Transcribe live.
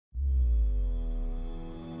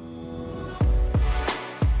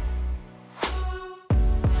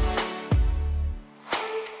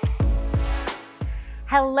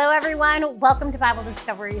Hello, everyone. Welcome to Bible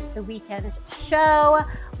Discoveries, the weekend show,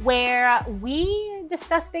 where we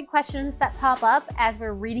discuss big questions that pop up as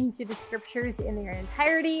we're reading through the scriptures in their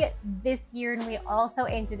entirety this year. And we also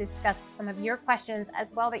aim to discuss some of your questions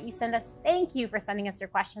as well that you send us. Thank you for sending us your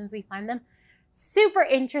questions. We find them super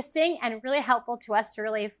interesting and really helpful to us to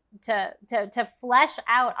really to flesh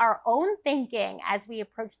out our own thinking as we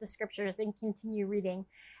approach the scriptures and continue reading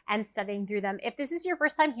and studying through them. If this is your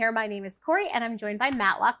first time here, my name is Corey, and I'm joined by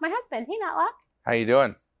Matlock, my husband. Hey, Matlock. How you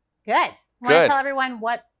doing? Good. Want to tell everyone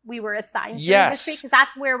what we were assigned to this week? Because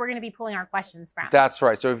that's where we're going to be pulling our questions from. That's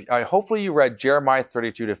right. So hopefully you read Jeremiah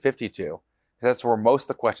 32 to 52. That's where most of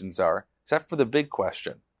the questions are, except for the big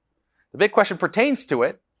question. The big question pertains to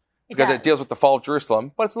it because it deals with the fall of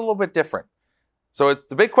Jerusalem, but it's a little bit different. So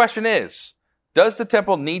the big question is, does the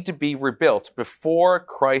temple need to be rebuilt before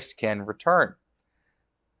Christ can return?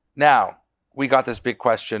 Now, we got this big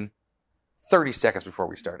question 30 seconds before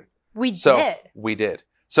we started. We did.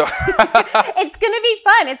 So it's going to be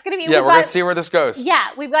fun. It's going to be... Yeah, we're going to see where this goes. Yeah,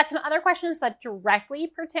 we've got some other questions that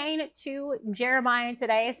directly pertain to Jeremiah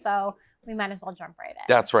today, so we might as well jump right in.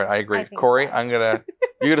 That's right. I agree. Corey, so.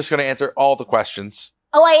 You're just going to answer all the questions.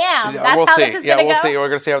 Oh, I am. That's we'll how see. This is gonna we'll go? see. We're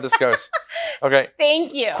going to see how this goes. Okay.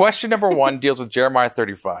 Thank you. Question number 1 deals with Jeremiah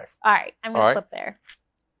 35. All right. I'm going to flip there.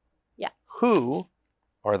 Yeah. Who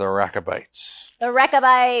are the Rechabites? The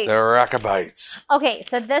Rechabites. The Rechabites. Okay,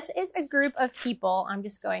 so this is a group of people. I'm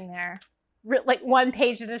just going there like one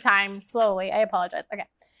page at a time, slowly. I apologize. Okay.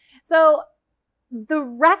 So the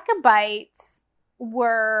Rechabites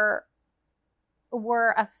were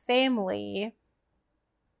a family.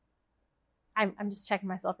 I'm just checking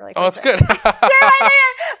myself really quick. Oh, it's good.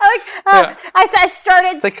 I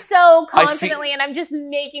started so confidently, and I'm just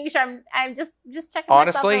making sure I'm just checking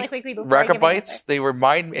myself really quickly before Rechabites, they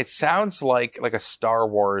remind me, it sounds like a Star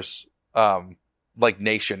Wars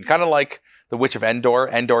nation, kind of like the Witch of Endor.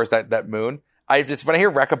 Endor is that moon. When I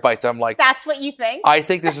hear Rechabites, I'm like, that's what you think? I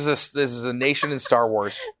think this is a nation in Star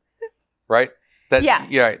Wars, right? Yeah.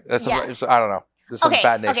 I don't know. There's some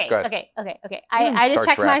bad nation. Okay. I just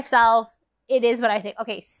checked myself. It is what I think.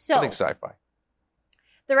 Okay, so I think sci-fi.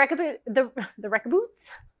 The Rechabites,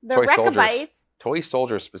 Toy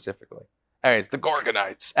soldiers specifically. Anyways, the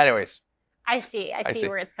Gorgonites. Anyways, I see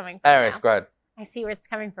where it's coming from. Anyways, go ahead. I see where it's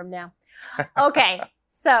coming from now. Okay,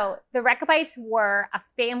 so the Rechabites were a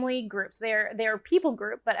family group. So they're a people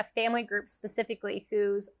group, but a family group specifically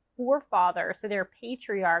whose forefather, so their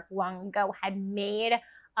patriarch long ago, had made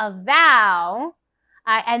a vow.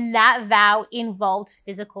 And that vow involved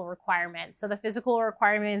physical requirements. So the physical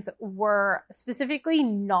requirements were specifically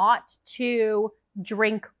not to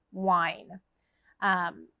drink wine.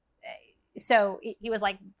 So he was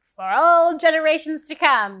like, for all generations to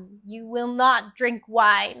come, you will not drink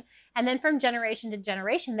wine. And then from generation to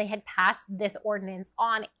generation, they had passed this ordinance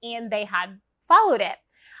on and they had followed it.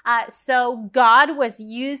 So God was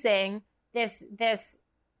using this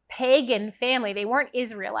pagan family. They weren't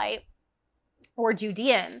Israelite or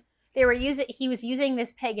Judean. He was using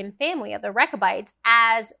this pagan family of the Rechabites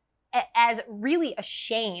as really a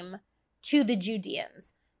shame to the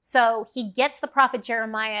Judeans. So he gets the prophet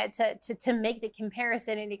Jeremiah to make the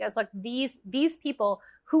comparison, and he goes, look, these people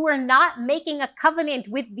who are not making a covenant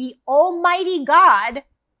with the Almighty God,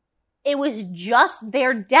 it was just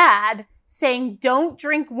their dad saying, don't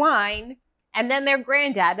drink wine, and then their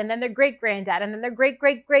granddad, and then their great-granddad, and then their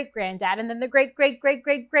great-great-great-granddad, and then their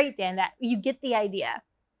great-great-great-great-great-granddad. You get the idea.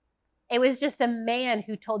 It was just a man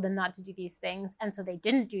who told them not to do these things, and so they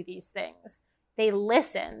didn't do these things. They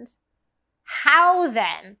listened. How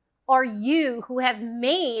then are you, who have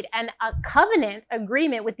made a covenant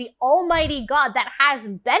agreement with the Almighty God that has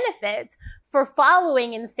benefits for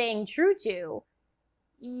following and staying true to,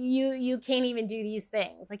 you can't even do these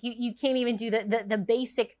things. Like you can't even do the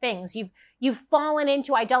basic things. You've fallen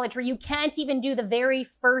into idolatry. You can't even do the very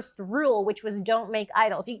first rule, which was don't make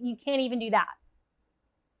idols. You can't even do that.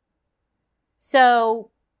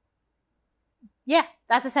 So, yeah,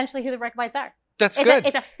 that's essentially who the Rechabites are. That's good.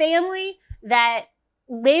 It's a family that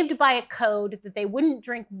lived by a code that they wouldn't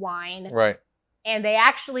drink wine. Right. And they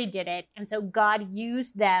actually did it. And so God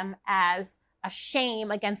used them as a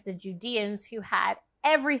shame against the Judeans who had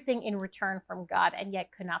everything in return from God and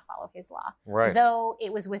yet could not follow his law. Right. Though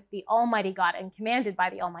it was with the Almighty God and commanded by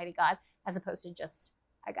the Almighty God as opposed to just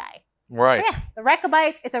a guy. Right. So yeah, the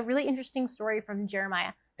Rechabites, it's a really interesting story from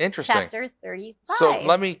Jeremiah. Interesting. Chapter 35. So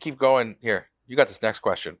let me keep going here. You got this next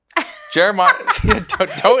question. Jeremiah,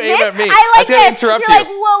 don't aim at me. I was going to interrupt you. Like,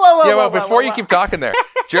 whoa. Before you keep talking there.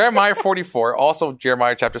 Jeremiah 44, also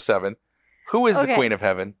Jeremiah chapter 7. Who is the Queen of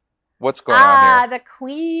Heaven? What's going on here? The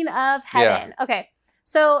Queen of Heaven. Yeah. Okay.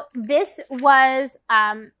 So this is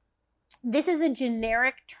a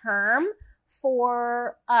generic term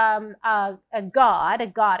for a god, a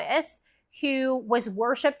goddess, who was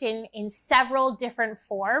worshipped in several different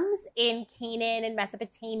forms in Canaan and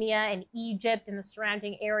Mesopotamia and Egypt and the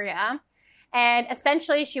surrounding area. And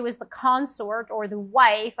essentially, she was the consort or the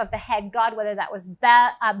wife of the head god, whether that was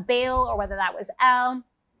Baal or whether that was El,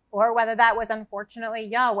 or whether that was, unfortunately,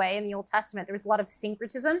 Yahweh in the Old Testament. There was a lot of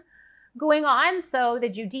syncretism going on. So the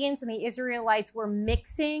Judeans and the Israelites were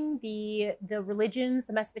mixing the religions,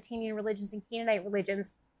 the Mesopotamian religions and Canaanite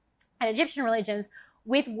religions and Egyptian religions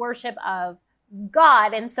with worship of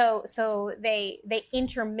God. And so they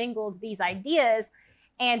intermingled these ideas.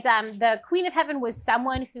 And the Queen of Heaven was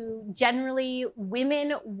someone who generally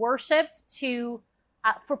women worshipped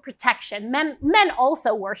for protection. Men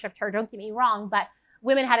also worshipped her, don't get me wrong, but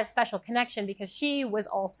women had a special connection because she was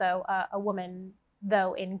also a woman,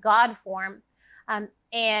 though in God form.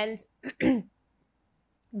 And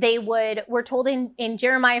we're told in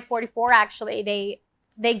Jeremiah 44, actually,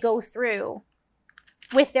 they go through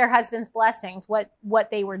with their husband's blessings what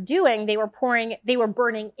they were doing. They were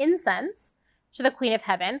burning incense to the Queen of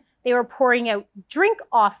Heaven. They were pouring out drink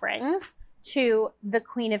offerings to the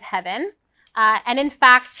Queen of Heaven. And in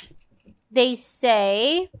fact, they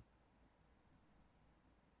say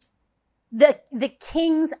the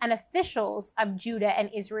kings and officials of Judah and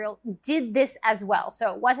Israel did this as well.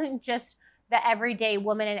 So it wasn't just the everyday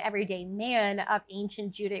woman and everyday man of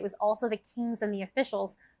ancient Judah. It was also the kings and the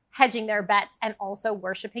officials hedging their bets and also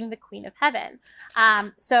worshiping the Queen of Heaven.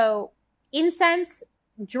 So incense,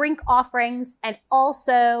 drink offerings, and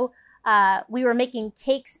also we were making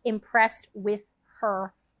cakes impressed with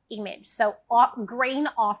her image. So grain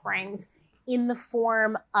offerings in the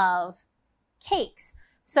form of cakes.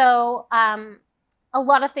 So a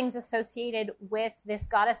lot of things associated with this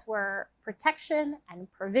goddess were protection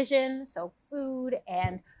and provision, so food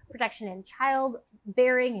and protection in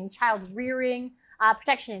childbearing and child rearing,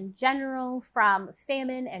 protection in general from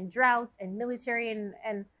famine and droughts and military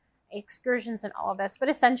and excursions and all of this. But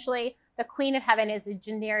essentially, the Queen of Heaven is a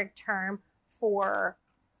generic term for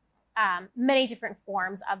many different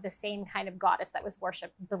forms of the same kind of goddess that was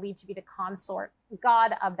worshipped, believed to be the consort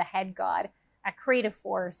god of the head god, a creative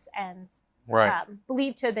force, and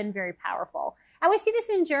believed to have been very powerful. And we see this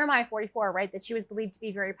in Jeremiah 44, right? That she was believed to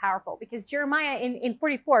be very powerful because Jeremiah in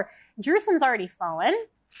 44, Jerusalem's already fallen.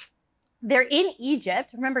 They're in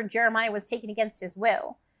Egypt. Remember, Jeremiah was taken against his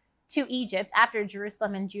will to Egypt after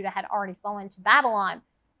Jerusalem and Judah had already fallen to Babylon.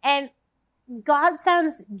 And God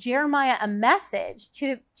sends Jeremiah a message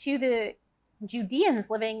to the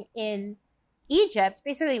Judeans living in Egypt.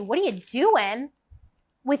 Basically, what are you doing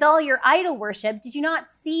with all your idol worship? Did you not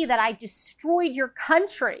see that I destroyed your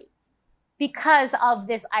country because of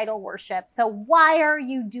this idol worship? So why are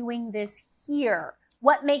you doing this here?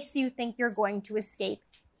 What makes you think you're going to escape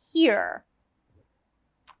here?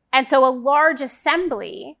 And so a large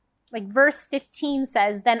assembly, like verse 15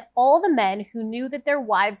 says, then all the men who knew that their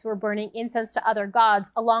wives were burning incense to other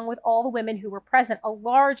gods, along with all the women who were present, a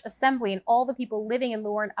large assembly and all the people living in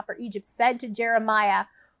Lower and Upper Egypt said to Jeremiah,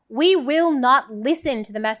 we will not listen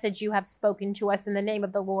to the message you have spoken to us in the name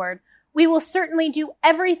of the Lord. We will certainly do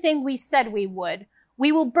everything we said we would.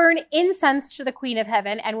 We will burn incense to the Queen of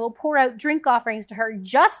Heaven and will pour out drink offerings to her,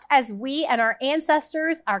 just as we and our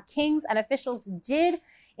ancestors, our kings and officials did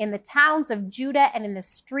in the towns of Judah and in the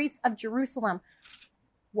streets of Jerusalem.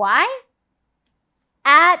 Why?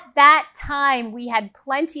 At that time, we had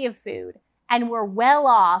plenty of food and were well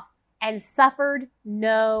off and suffered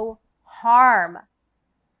no harm.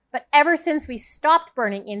 But ever since we stopped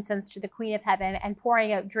burning incense to the Queen of Heaven and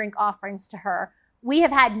pouring out drink offerings to her, we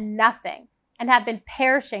have had nothing and have been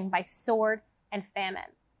perishing by sword and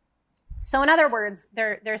famine. So in other words,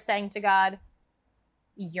 they're saying to God,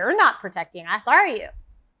 you're not protecting us, are you?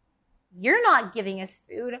 You're not giving us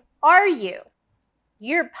food, are you?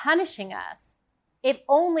 You're punishing us. If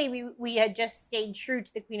only we had just stayed true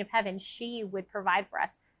to the Queen of Heaven, she would provide for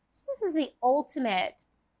us. So this is the ultimate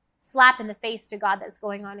slap in the face to God that's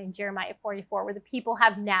going on in Jeremiah 44, where the people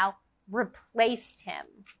have now replaced him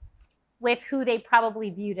with who they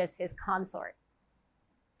probably viewed as his consort.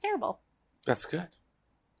 Terrible. That's good.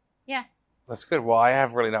 Yeah. That's good. Well, I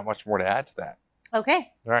have really not much more to add to that.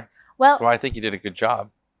 Okay. All right. Well, I think you did a good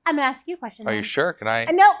job. I'm going to ask you a question. Are you sure? Can I?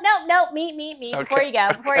 No. Me. Okay. Before you go.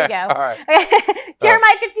 All right.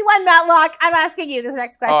 Jeremiah 51, Matlock, I'm asking you this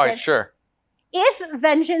next question. All right, sure. If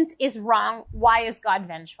vengeance is wrong, why is God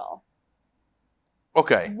vengeful?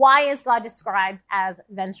 Okay. Why is God described as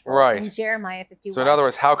vengeful in Jeremiah 51? So in other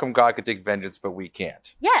words, how come God could take vengeance but we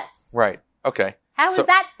can't? Yes. Right. Okay. How is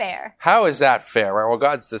that fair? How is that fair? Right? Well,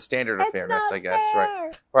 God's the standard of It's fairness, not I guess. fair.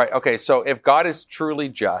 Right. Right. Okay. So if God is truly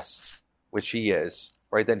just, which he is,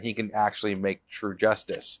 right, then he can actually make true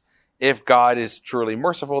justice. If God is truly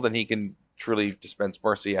merciful, then he can truly dispense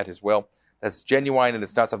mercy at his will. That's genuine, and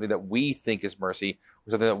it's not something that we think is mercy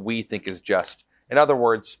or something that we think is just. In other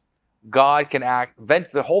words, God can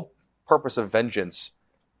the whole purpose of vengeance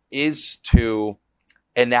is to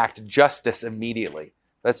enact justice immediately.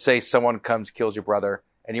 Let's say someone comes, kills your brother,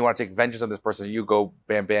 and you want to take vengeance on this person. You go,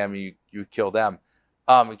 bam, bam, you kill them.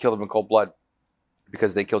 You kill them in cold blood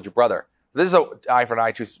because they killed your brother. This is an eye for an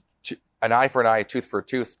eye, an eye for an eye, tooth for a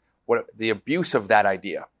tooth. What the abuse of that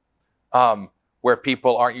idea, where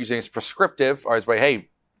people aren't using it as prescriptive or as way, hey,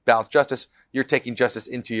 balance justice. You're taking justice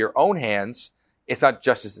into your own hands. It's not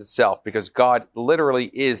justice itself, because God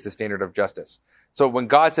literally is the standard of justice. So when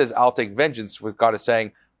God says, I'll take vengeance, what God is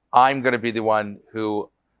saying, I'm going to be the one who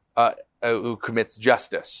commits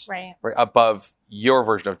justice, right, above your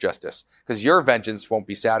version of justice, because your vengeance won't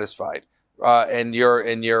be satisfied, and your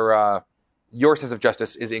sense of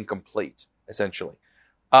justice is incomplete, essentially.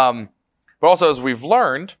 But also, as we've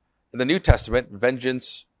learned in the New Testament,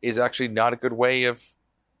 vengeance is actually not a good way of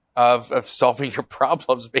solving your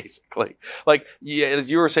problems. Basically, like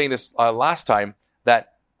you were saying this last time, that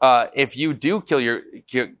if you do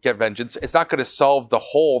get vengeance, it's not going to solve the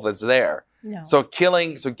hole that's there. No. So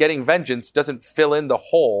getting vengeance doesn't fill in the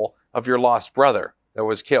hole of your lost brother that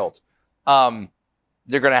was killed.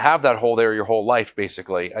 You're going to have that hole there your whole life,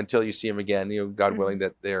 basically, until you see him again. God willing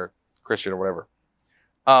that they're Christian or whatever.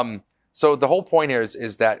 So the whole point here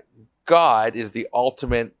is that God is the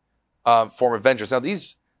ultimate form of vengeance. Now,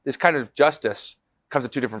 this kind of justice comes in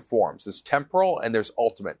two different forms. There's temporal and there's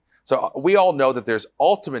ultimate. So we all know that there's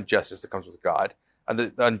ultimate justice that comes with God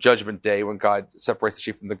on Judgment Day, when God separates the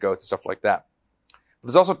sheep from the goats and stuff like that. But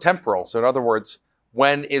there's also temporal. So in other words,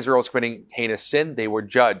 when Israel was committing heinous sin, they were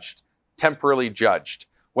judged, temporally judged.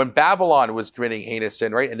 When Babylon was committing heinous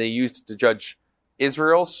sin, right, and they used to judge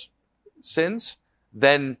Israel's sins,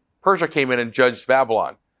 then Persia came in and judged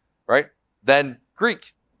Babylon, right? Then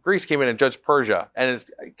Greece came in and judged Persia. And it's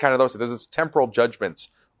kind of there's temporal judgments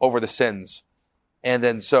over the sins. And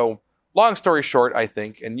then, so long story short, I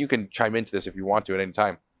think, and you can chime into this if you want to at any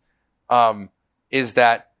time, is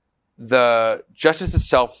that the justice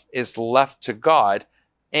itself is left to God,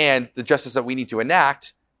 and the justice that we need to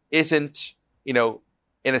enact isn't, in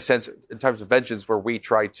a sense, in terms of vengeance, where we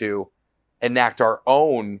try to enact our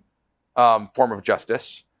own form of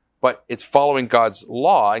justice, but it's following God's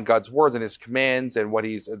law and God's words and his commands and what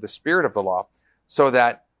he's, the spirit of the law, so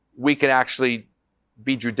that we can actually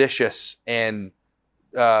be judicious and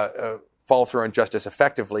follow through on justice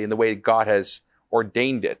effectively in the way God has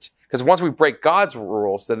ordained it. Because once we break God's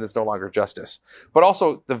rules, then it's no longer justice. But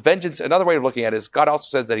also, the vengeance, another way of looking at it is God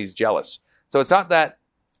also says that he's jealous. So it's not that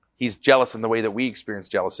he's jealous in the way that we experience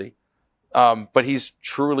jealousy, but he's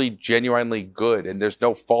truly, genuinely good, and there's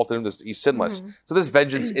no fault in him. He's sinless. Mm-hmm. So this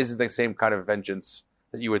vengeance isn't the same kind of vengeance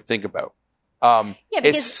that you would think about.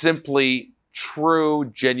 It's simply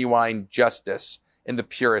true, genuine justice in the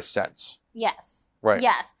purest sense. Yes. Right.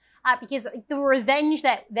 Yes. Because the revenge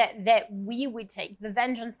that we would take, the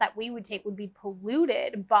vengeance that we would take, would be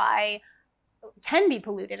polluted can be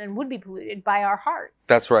polluted and would be polluted by our hearts.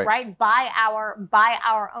 That's right. Right? By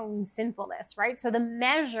our own sinfulness, right? So the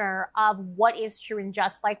measure of what is true and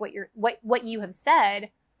just, like what you have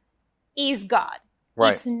said, is God.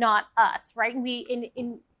 Right. It's not us, right?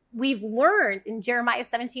 We've learned in Jeremiah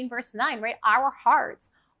 17, verse 9, right? Our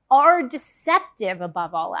hearts are deceptive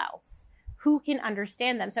above all else. Who can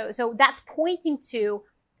understand them? So that's pointing to,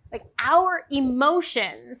 like, our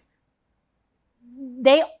emotions.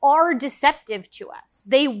 They are deceptive to us.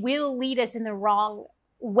 They will lead us in the wrong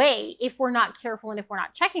way if we're not careful and if we're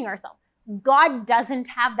not checking ourselves. God doesn't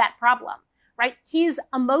have that problem, right? His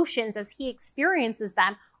emotions, as he experiences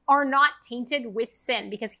them, are not tainted with sin,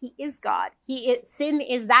 because he is God. Sin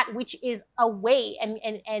is that which is away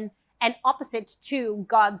and opposite to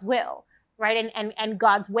God's will, right? And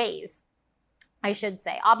God's ways, I should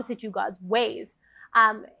say, opposite to God's ways.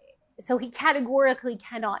 So he categorically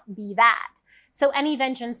cannot be that. So any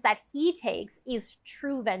vengeance that he takes is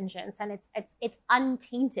true vengeance, and it's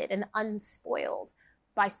untainted and unspoiled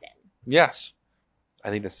by sin. Yes. I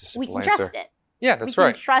think that's the simple answer. We can trust it. Yeah, that's right.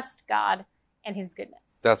 We can trust God and his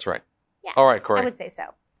goodness. That's right. Yeah. All right, Corey. I would say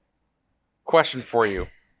so. Question for you.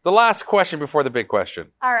 The last question before the big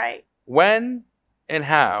question. All right. When and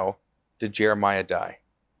how did Jeremiah die?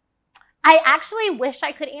 I actually wish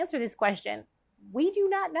I could answer this question. We do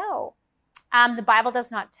not know. The Bible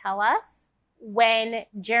does not tell us when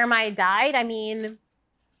Jeremiah died. I mean,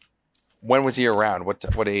 When was he around?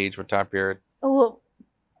 What age? What time period? Oh,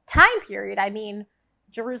 time period. I mean,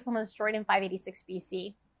 Jerusalem was destroyed in 586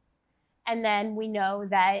 BC. And then we know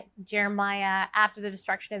that Jeremiah, after the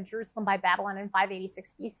destruction of Jerusalem by Babylon in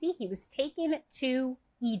 586 BC, he was taken to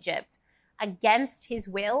Egypt against his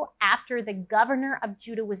will after the governor of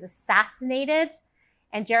Judah was assassinated.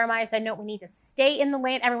 And Jeremiah said, no, we need to stay in the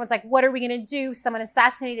land. Everyone's like, what are we going to do? Someone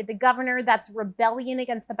assassinated the governor. That's rebellion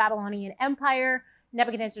against the Babylonian Empire.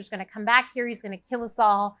 Nebuchadnezzar's going to come back here. He's going to kill us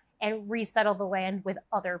all and resettle the land with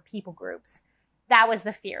other people groups. That was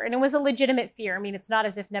the fear. And it was a legitimate fear. I mean, it's not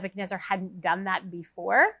as if Nebuchadnezzar hadn't done that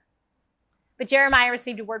before. But Jeremiah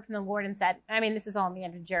received a word from the Lord and said, I mean, this is all in the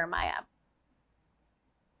end of Jeremiah.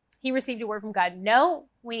 He received a word from God. No,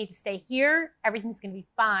 we need to stay here. Everything's going to be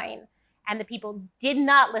fine. And the people did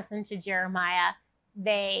not listen to Jeremiah.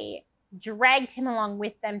 They dragged him along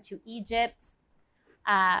with them to Egypt,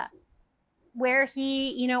 where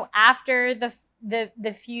he, after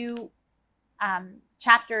the few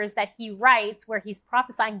chapters that he writes where he's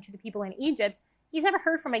prophesying to the people in Egypt, he's never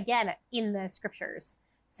heard from again in the scriptures.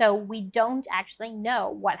 So we don't actually know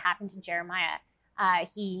what happened to Jeremiah.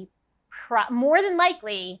 More than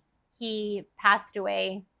likely, he passed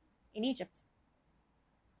away in Egypt.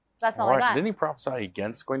 That's all I got. Didn't he prophesy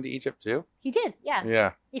against going to Egypt too? He did, yeah.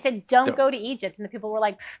 Yeah. He said, don't go to Egypt. And the people were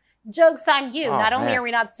like, joke's on you. Oh, Not only are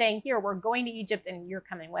we not staying here, we're going to Egypt and you're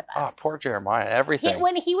coming with us. Oh, poor Jeremiah. Everything.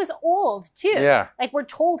 When he was old, too. Yeah. Like, we're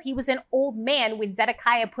told he was an old man when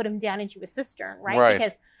Zedekiah put him down into a cistern, right?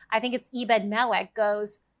 Because I think it's Ebed-Melech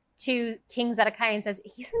goes to King Zedekiah and says,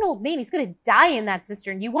 he's an old man. He's going to die in that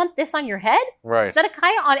cistern. You want this on your head? Right.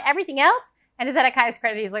 Zedekiah on everything else? And to Zedekiah's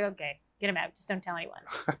credit, he's like, okay, get him out. Just don't tell anyone.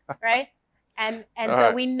 Right? And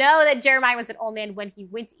so we know that Jeremiah was an old man when he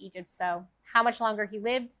went to Egypt. So how much longer he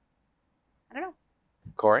lived, I don't know.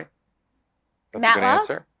 Corey, that's a good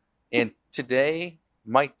answer. And today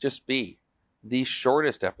might just be the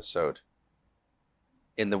shortest episode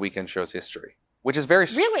in the Weekend Show's history, which is very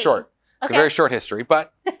short. It's a very short history,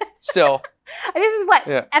 but still. This is what?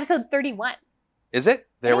 Yeah. Episode 31. Is it?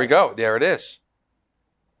 There we go. There it is.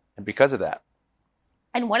 And because of that.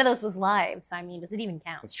 And one of those was live, so I mean, does it even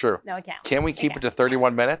count? That's true. No, it counts. Can we keep it to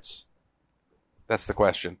 31 minutes? That's the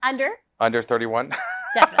question. Under 31?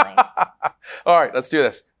 Definitely. All right, let's do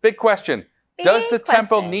this. Big question. Does the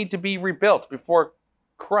temple need to be rebuilt before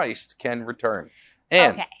Christ can return?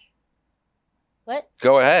 And okay. What?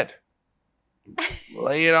 Go ahead.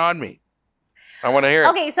 Lay it on me. I want to hear it.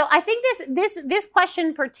 Okay, so I think this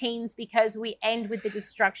question pertains because we end with the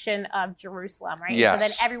destruction of Jerusalem, right? Yes. So then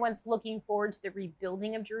everyone's looking forward to the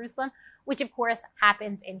rebuilding of Jerusalem, which of course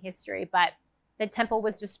happens in history, but the temple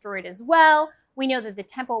was destroyed as well. We know that the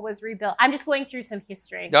temple was rebuilt. I'm just going through some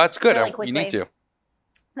history. No, that's good. Really you need to.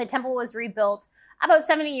 The temple was rebuilt about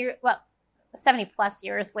 70 plus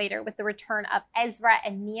years later with the return of Ezra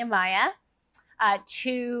and Nehemiah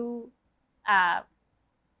to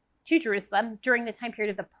Jerusalem during the time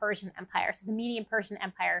period of the Persian Empire. So the Median Persian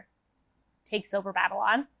Empire takes over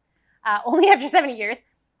Babylon only after 70 years.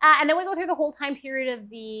 And then we go through the whole time period of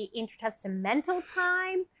the intertestamental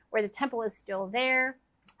time where the temple is still there.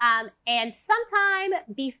 And sometime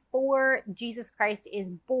before Jesus Christ is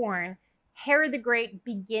born, Herod the Great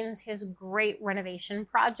begins his great renovation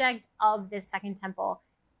project of this second temple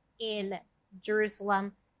in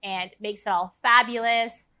Jerusalem and makes it all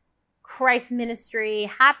fabulous. Christ's ministry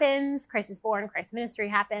happens. Christ is born. Christ's ministry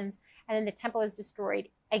happens. And then the temple is destroyed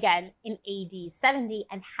again in AD 70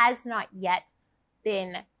 and has not yet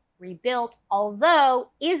been rebuilt, although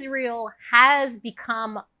Israel has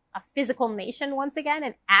become a physical nation once again,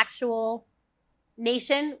 an actual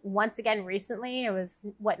nation once again recently. It was,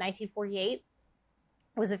 1948? It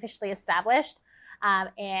was officially established.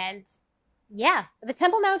 And yeah, the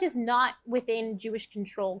Temple Mount is not within Jewish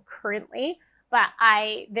control currently, but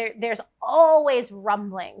there's always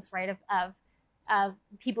rumblings, right, of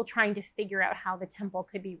people trying to figure out how the temple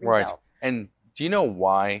could be rebuilt. Right. And do you know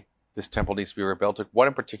why this temple needs to be rebuilt? What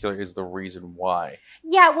in particular is the reason why?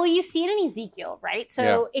 Yeah, well, you see it in Ezekiel, right?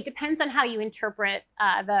 So It depends on how you interpret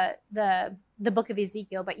the book of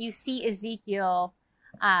Ezekiel, but you see Ezekiel.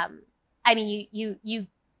 I mean, you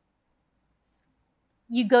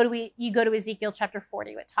go to Ezekiel chapter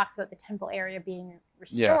 40, which talks about the temple area being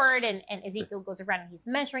restored, and Ezekiel goes around and he's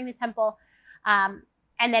measuring the temple. And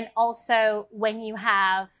then also when you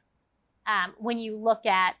have when you look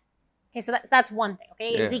at, okay, so that's one thing,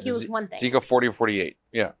 okay? Yeah. Ezekiel is one thing. Ezekiel 40 or 48,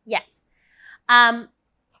 yeah. Yes.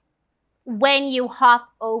 When you hop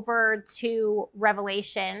over to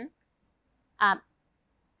Revelation,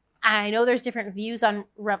 I know there's different views on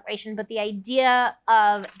Revelation, but the idea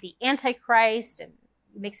of the Antichrist and,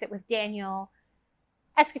 mix it with Daniel.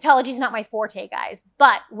 Eschatology is not my forte, guys.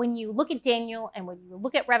 But when you look at Daniel and when you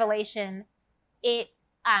look at Revelation, it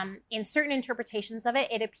in certain interpretations of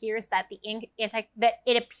it, it appears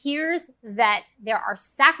that there are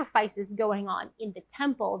sacrifices going on in the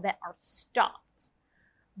temple that are stopped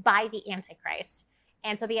by the Antichrist.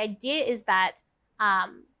 And so the idea is that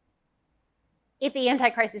if the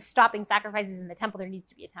Antichrist is stopping sacrifices in the temple, there needs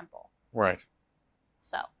to be a temple. Right.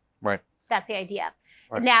 So right. That's the idea.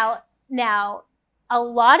 Right. Now, a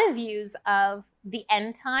lot of views of the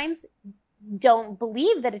end times don't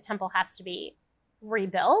believe that a temple has to be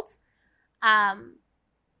rebuilt. But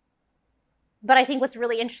I think what's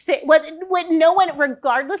really interesting, what no one,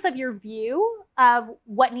 regardless of your view of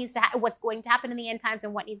what needs to what's going to happen in the end times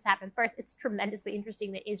and what needs to happen first, it's tremendously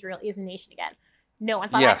interesting that Israel is a nation again. No one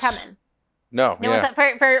saw that coming. No one saw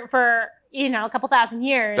for a couple thousand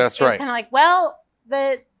years. That's right. It's kind of like, well,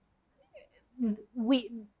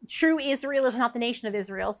 true Israel is not the nation of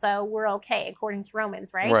Israel, so we're okay according to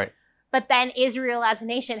Romans, right? Right. But then Israel as a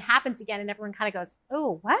nation happens again, and everyone kind of goes,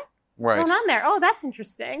 "Oh, what? Right. What's going on there? Oh, that's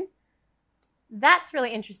interesting. That's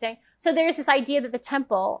really interesting." So there's this idea that the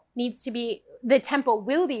temple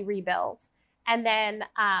will be rebuilt, and then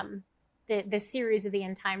the series of the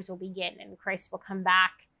end times will begin, and Christ will come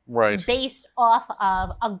back. Right. Based off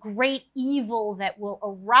of a great evil that will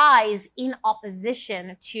arise in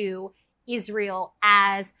opposition to Israel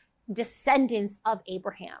as descendants of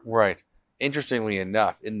Abraham. Right. Interestingly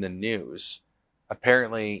enough, in the news,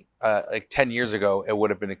 apparently, like 10 years ago, it would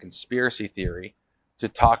have been a conspiracy theory to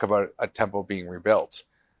talk about a temple being rebuilt.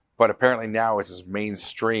 But apparently now it's just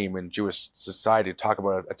mainstream in Jewish society to talk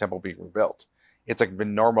about a temple being rebuilt. It's like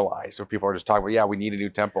been normalized, so people are just talking about, yeah, we need a new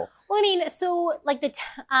temple. Well, I mean, so like the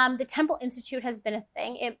Temple Institute has been a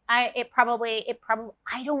thing. It probably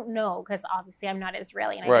I don't know, because obviously I'm not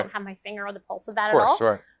Israeli and I don't have my finger on the pulse of that at all.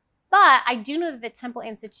 Right. But I do know that the Temple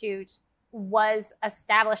Institute was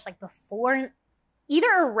established like before, either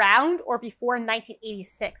around or before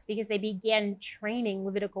 1986, because they began training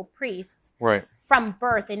Levitical priests from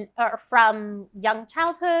birth or from young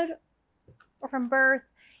childhood or from birth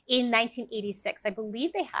in 1986. I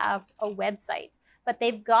believe they have a website, but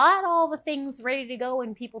they've got all the things ready to go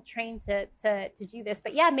and people trained to do this.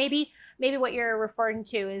 But yeah, maybe what you're referring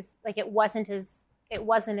to is like it wasn't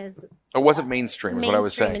mainstream is what I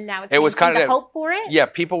was saying. And now it was kind of hope for it. Yeah,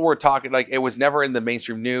 people were talking, like, it was never in the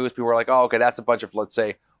mainstream news. People were like, oh, okay, that's a bunch of, let's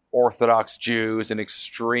say, Orthodox Jews and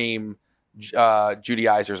extreme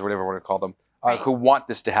Judaizers, whatever we want to call them, who want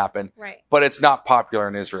this to happen. Right. But it's not popular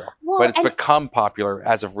in Israel. Well, but it's become popular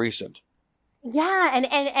as of recent. Yeah,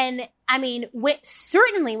 and I mean,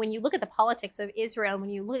 certainly when you look at the politics of Israel, when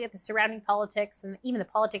you look at the surrounding politics and even the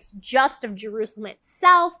politics just of Jerusalem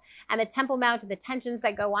itself and the Temple Mount and the tensions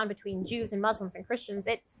that go on between Jews and Muslims and Christians,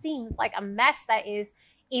 it seems like a mess that is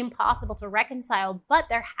impossible to reconcile. But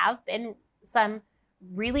there have been some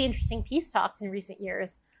really interesting peace talks in recent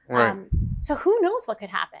years. Right. So who knows what could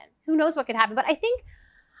happen? But I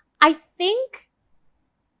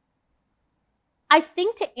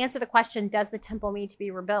think to answer the question, does the temple need to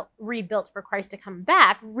be rebuilt for Christ to come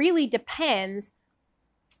back, really depends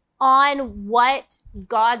on what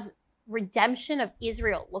God's redemption of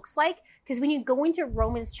Israel looks like. Because when you go into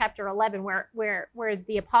Romans chapter 11, where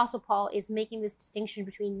the Apostle Paul is making this distinction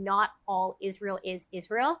between not all Israel is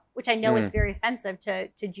Israel, which I know is very offensive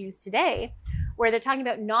to Jews today, where they're talking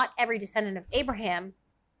about not every descendant of Abraham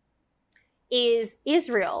is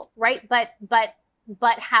Israel, right?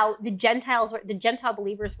 But how the Gentile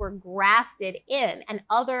believers were grafted in and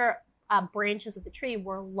other branches of the tree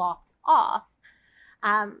were lopped off.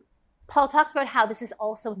 Paul talks about how this is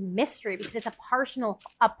also a mystery because it's a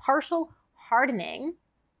partial hardening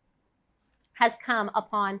has come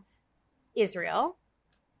upon Israel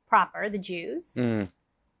proper, the Jews,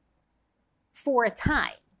 for a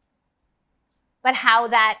time. But how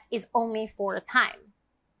that is only for a time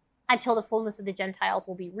until the fullness of the Gentiles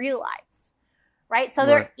will be realized. Right? So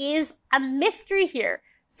there is a mystery here.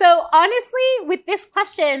 So honestly, with this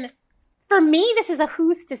question, for me, this is a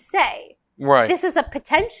who's to say. Right. This is a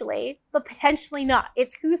potentially, but potentially not.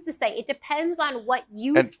 It's who's to say. It depends on what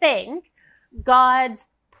you think God's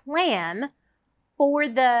plan for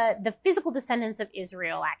the physical descendants of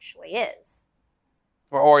Israel actually is.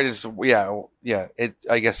 Or it is, yeah.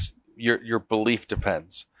 I guess your belief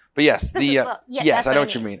depends. But yes, yes, I know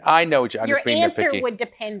what you mean. I know what I'm your just being answer nitpicky. Would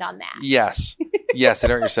depend on that. Yes, I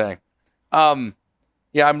know what you're saying.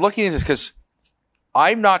 Yeah, I'm looking at this because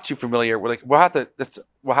I'm not too familiar with. We'll have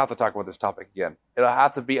to talk about this topic again. It'll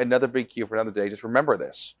have to be another big Q for another day. Just remember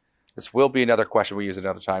this: This will be another question we use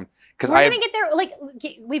another time. Because we're going to get there. Like,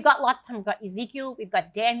 we've got lots of time. We've got Ezekiel. We've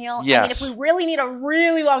got Daniel. Yes. I mean, if we really need a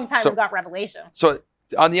really long time, we've got Revelation. So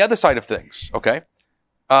on the other side of things, okay,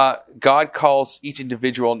 God calls each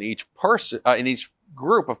individual and each person, in each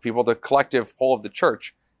group of people, the collective whole of the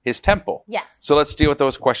church, his temple. Yes. So let's deal with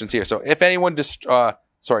those questions here. So if anyone, 1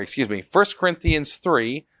 Corinthians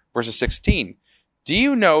 3, verses 16. Do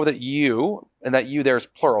you know that you, and that you there is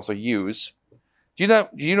plural, so yous. Do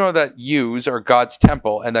you know that yous are God's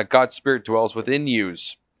temple and that God's Spirit dwells within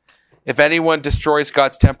yous? If anyone destroys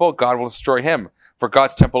God's temple, God will destroy him. For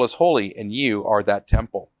God's temple is holy, and you are that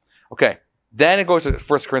temple. Okay. Then it goes to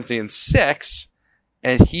 1 Corinthians 6,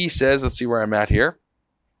 and he says, let's see where I'm at here.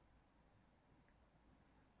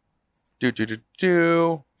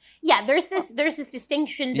 Yeah, there's this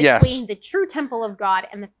distinction between the true temple of God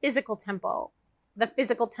and the physical temple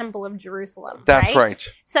of Jerusalem. That's right.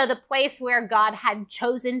 So the place where God had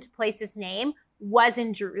chosen to place his name was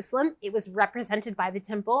in Jerusalem. It was represented by the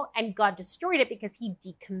temple, and God destroyed it because he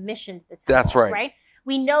decommissioned the temple. That's right. Right?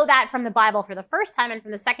 We know that from the Bible for the first time, and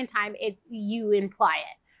from the second time, you imply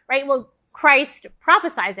it. Right? Well, Christ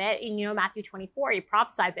prophesies it in Matthew 24. He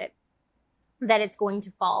prophesies it, that it's going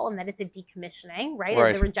to fall and that it's a decommissioning, right?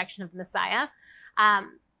 It's the rejection of the Messiah.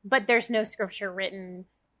 But there's no scripture written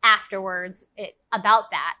afterwards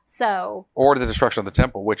about that. So, or the destruction of the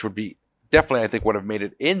temple, which would be definitely, I think, would have made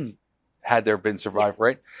it in had there been survived,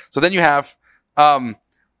 right? So then you have chapter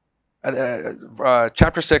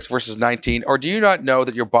 6, verses 19. Or do you not know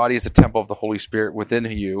that your body is the temple of the Holy Spirit within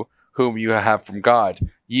you, whom you have from God?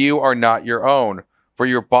 You are not your own, for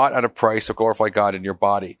you're bought at a price, so glorify God in your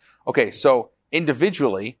body. Okay, so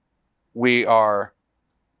individually, we are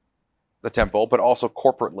the temple, but also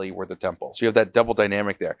corporately, we're the temple. So you have that double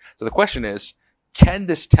dynamic there. So the question is, can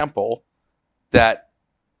this temple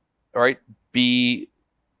be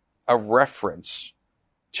a reference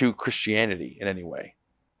to Christianity in any way?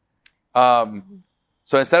 So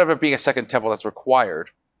instead of it being a second temple that's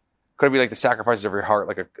required, could it be like the sacrifices of your heart,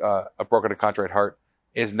 like a broken and contrite heart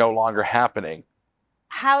is no longer happening?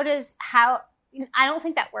 I don't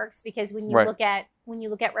think that works, because when you look at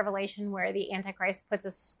Revelation, where the Antichrist puts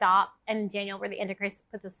a stop, and Daniel, where the Antichrist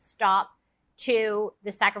puts a stop to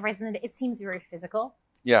the sacrifices, and it seems very physical.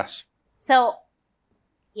 Yes. So,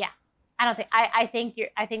 yeah, I don't think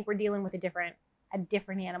I think we're dealing with a different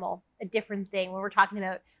animal, a different thing. When we're talking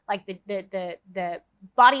about like the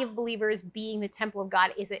body of believers being the temple of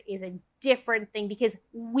God is a different thing, because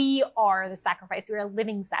we are the sacrifice. We're a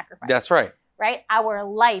living sacrifice. That's right. Right? Our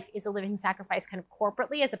life is a living sacrifice, kind of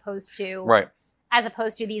corporately, as opposed to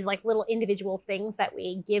these like little individual things that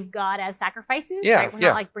we give God as sacrifices. Yeah, right? We're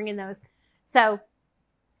not like bringing those. So,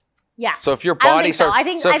 yeah. So if your body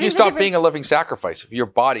if you stop being a living sacrifice, if your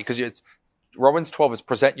body, because it's Romans 12 is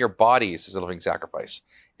present your bodies as a living sacrifice.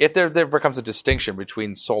 If there becomes a distinction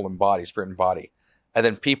between soul and body, spirit and body, and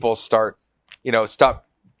then people stop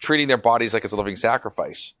treating their bodies like it's a living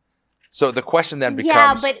sacrifice. So the question then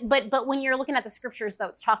becomes, but when you're looking at the scriptures, though,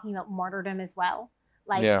 it's talking about martyrdom as well.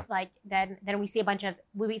 Then we see a bunch of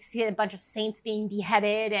saints being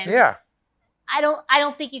beheaded, and I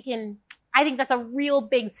don't think you can. I think that's a real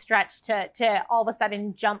big stretch to all of a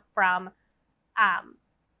sudden jump from, kind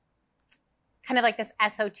of like this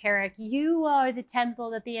esoteric. You are the temple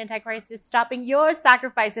that the Antichrist is stopping your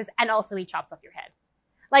sacrifices, and also he chops off your head.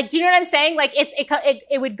 Like, do you know what I'm saying? Like,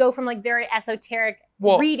 it would go from like very esoteric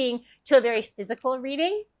reading to a very physical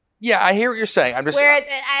reading. Yeah, I hear what you're saying. I'm just.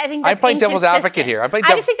 I think that's I'm playing devil's advocate here. I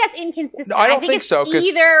just think that's inconsistent. No, I don't think so, because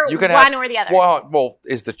either you can one or the other. Well,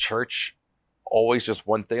 is the church always just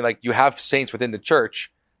one thing? Like, you have saints within the church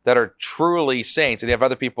that are truly saints, and you have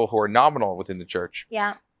other people who are nominal within the church.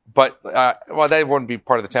 Yeah. But that wouldn't be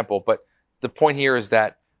part of the temple. But the point here is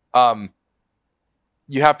that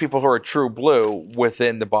you have people who are true blue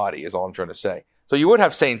within the body, is all I'm trying to say. So you would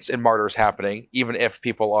have saints and martyrs happening, even if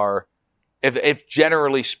people are, if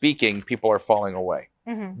generally speaking, people are falling away.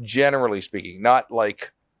 Mm-hmm. Generally speaking, not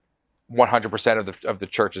like 100% of the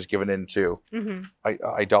church is given into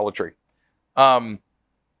idolatry.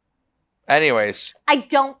 Anyways. I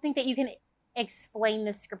don't think that you can explain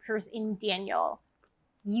the scriptures in Daniel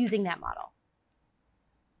using that model.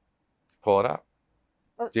 Pull it up.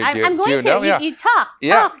 I'm going to. You talk.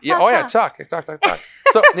 Talk.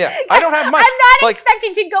 So, yeah, I don't have much. I'm not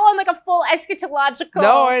expecting to go on like a full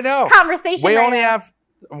eschatological conversation. We only have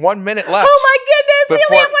 1 minute left. Oh my goodness, we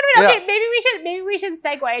only have 1 minute. Okay, maybe we should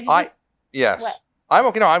segue. Yes. What? I'm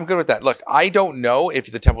okay. No, I'm good with that. Look, I don't know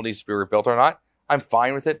if the temple needs to be rebuilt or not. I'm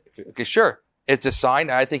fine with it. Okay, sure. It's a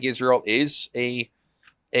sign. I think Israel is a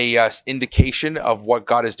indication of what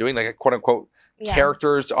God is doing, like a quote unquote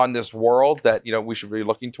characters on this world that, we should be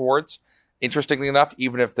looking towards. Interestingly enough,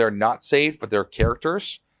 even if they're not saved, but they're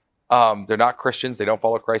characters, they're not Christians, they don't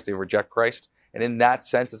follow Christ, they reject Christ. And in that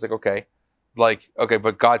sense, it's like,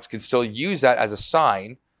 but God can still use that as a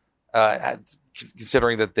sign,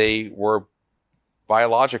 considering that they were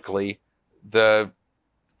biologically the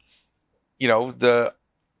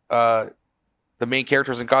main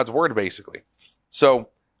characters in God's word, basically. So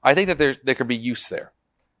I think that there could be use there.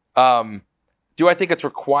 Do I think it's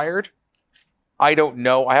required? I don't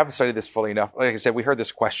know. I haven't studied this fully enough. Like I said, we heard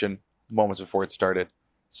this question moments before it started.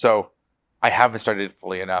 So I haven't studied it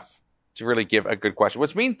fully enough to really give a good question,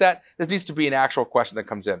 which means that this needs to be an actual question that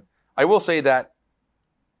comes in. I will say that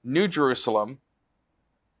New Jerusalem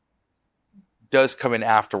does come in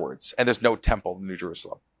afterwards, and there's no temple in New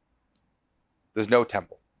Jerusalem. There's no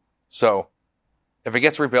temple. So if it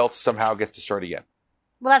gets rebuilt, somehow it gets destroyed again.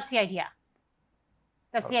 Well, that's the idea.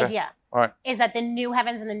 That's the idea. All right. Is that the new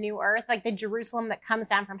heavens and the new earth, like the Jerusalem that comes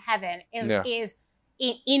down from heaven, is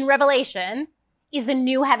in Revelation, is the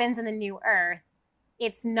new heavens and the new earth.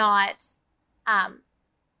 It's not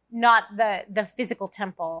the physical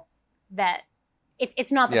temple that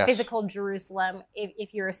it's not the physical Jerusalem.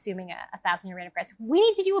 If you're assuming a 1,000-year reign of Christ, we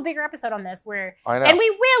need to do a bigger episode on this. And we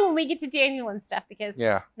will when we get to Daniel and stuff, because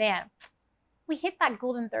man, we hit that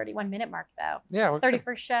golden 31-minute mark though. Yeah,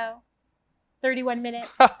 31st show. 31 minutes.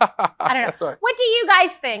 I don't know. Right. What do you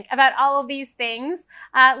guys think about all of these things?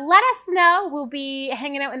 Let us know. We'll be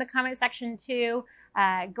hanging out in the comment section too,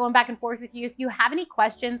 going back and forth with you. If you have any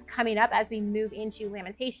questions coming up as we move into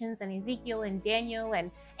Lamentations and Ezekiel and Daniel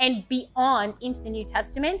and beyond into the New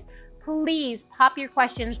Testament, please pop your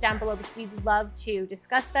questions down below because we'd love to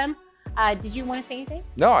discuss them. Did you want to say anything?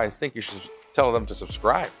 No, I think you should tell them to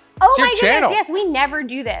subscribe. Oh my goodness, yes, we never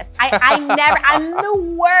do this. I never, I'm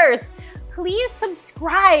the worst. Please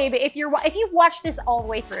subscribe if you've watched this all the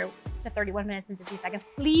way through to 31 minutes and 50 seconds.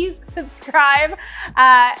 Please subscribe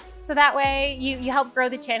so that way you help grow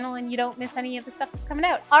the channel and you don't miss any of the stuff that's coming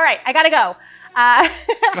out. All right, I gotta go.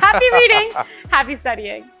 Happy reading, happy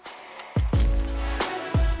studying.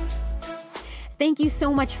 Thank you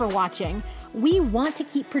so much for watching. We want to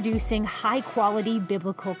keep producing high-quality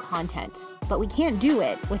biblical content, but we can't do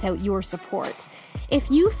it without your support.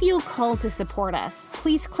 If you feel called to support us,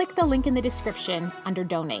 please click the link in the description under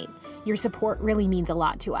Donate. Your support really means a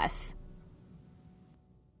lot to us.